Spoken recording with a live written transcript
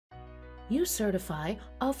uCertify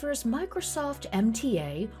offers Microsoft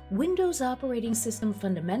MTA Windows Operating System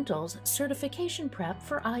Fundamentals certification prep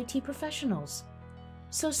for IT professionals.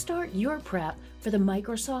 So start your prep for the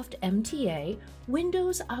Microsoft MTA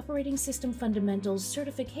Windows Operating System Fundamentals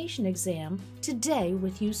certification exam today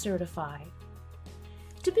with uCertify.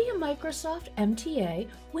 To be a Microsoft MTA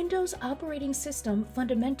Windows Operating System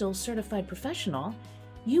Fundamentals certified professional,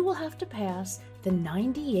 you will have to pass the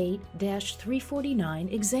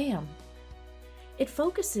 98-349 exam. It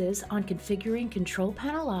focuses on configuring control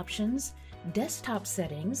panel options, desktop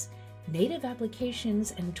settings, native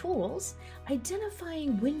applications and tools,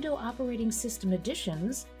 identifying Windows operating system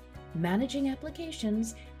additions, managing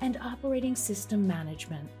applications, and operating system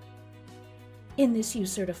management. In this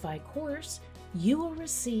uCertify course, you will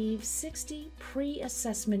receive 60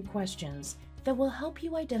 pre-assessment questions that will help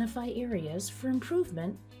you identify areas for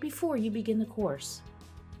improvement before you begin the course.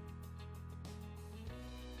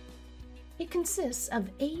 It consists of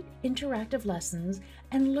 8 interactive lessons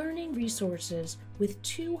and learning resources with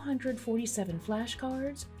 247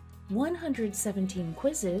 flashcards, 117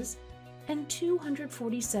 quizzes, and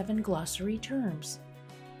 247 glossary terms.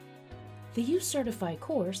 The uCertify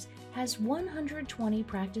course has 120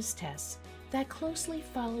 practice tests that closely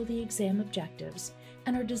follow the exam objectives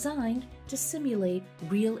and are designed to simulate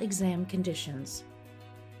real exam conditions.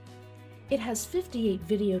 It has 58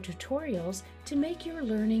 video tutorials to make your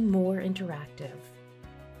learning more interactive.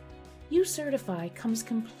 uCertify comes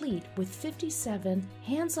complete with 57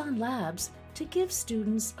 hands-on labs to give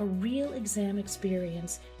students a real exam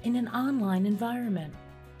experience in an online environment.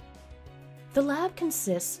 The lab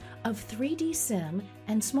consists of 3D Sim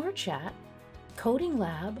and Smart Chat, Coding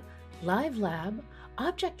Lab, Live Lab,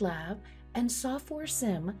 Object Lab, and Software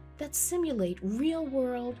Sim that simulate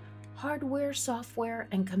real-world hardware, software,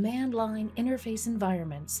 and command line interface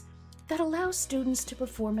environments that allow students to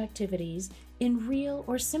perform activities in real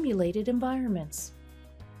or simulated environments.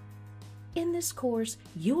 In this course,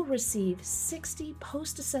 you will receive 60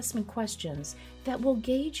 post-assessment questions that will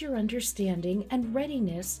gauge your understanding and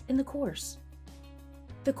readiness in the course.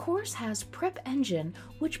 The course has Prep Engine,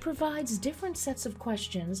 which provides different sets of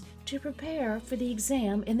questions to prepare for the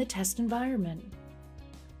exam in the test environment.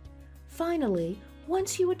 Finally,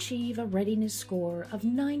 once you achieve a readiness score of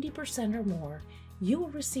 90% or more, you will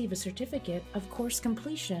receive a certificate of course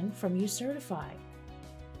completion from uCertify.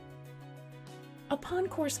 Upon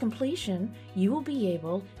course completion, you will be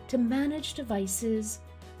able to manage devices,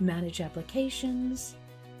 manage applications,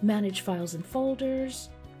 manage files and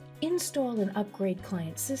folders, install and upgrade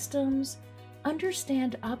client systems,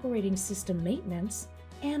 understand operating system maintenance,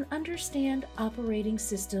 and understand operating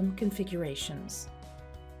system configurations.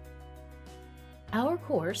 Our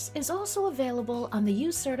course is also available on the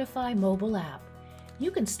uCertify mobile app.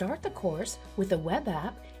 You can start the course with a web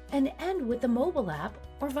app and end with the mobile app,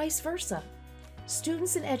 or vice versa.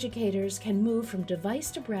 Students and educators can move from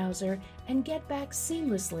device to browser and get back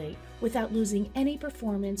seamlessly without losing any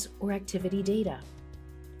performance or activity data.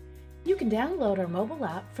 You can download our mobile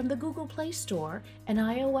app from the Google Play Store and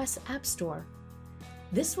iOS App Store.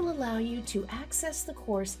 This will allow you to access the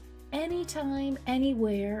course anytime,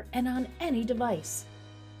 anywhere, and on any device.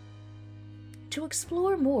 To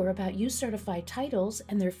explore more about uCertify titles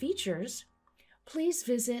and their features, please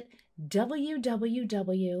visit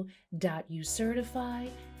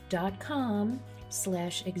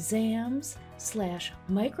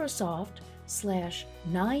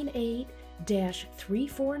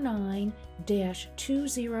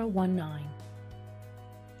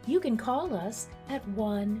You can call us at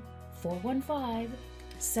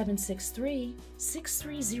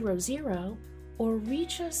 1-415-763-6300 or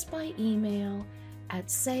reach us by email at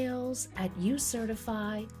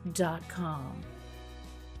sales@ucertify.com.